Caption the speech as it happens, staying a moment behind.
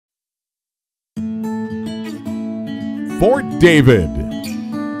Fort David.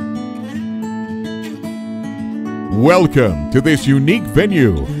 Welcome to this unique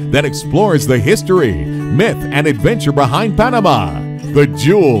venue that explores the history, myth, and adventure behind Panama, the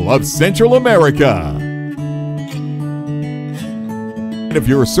jewel of Central America. And if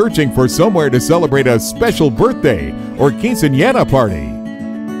you're searching for somewhere to celebrate a special birthday or quinceañera party,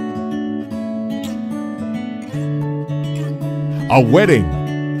 a wedding,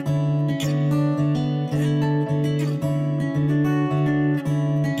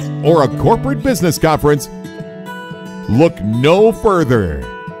 or a corporate business conference, look no further.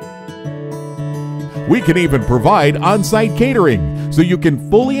 We can even provide on-site catering so you can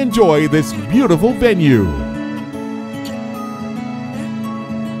fully enjoy this beautiful venue.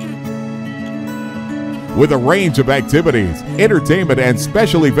 With a range of activities, entertainment, and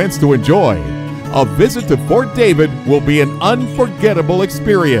special events to enjoy, a visit to Fort David will be an unforgettable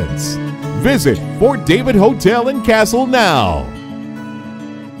experience. Visit Fort David Hotel and Castle now.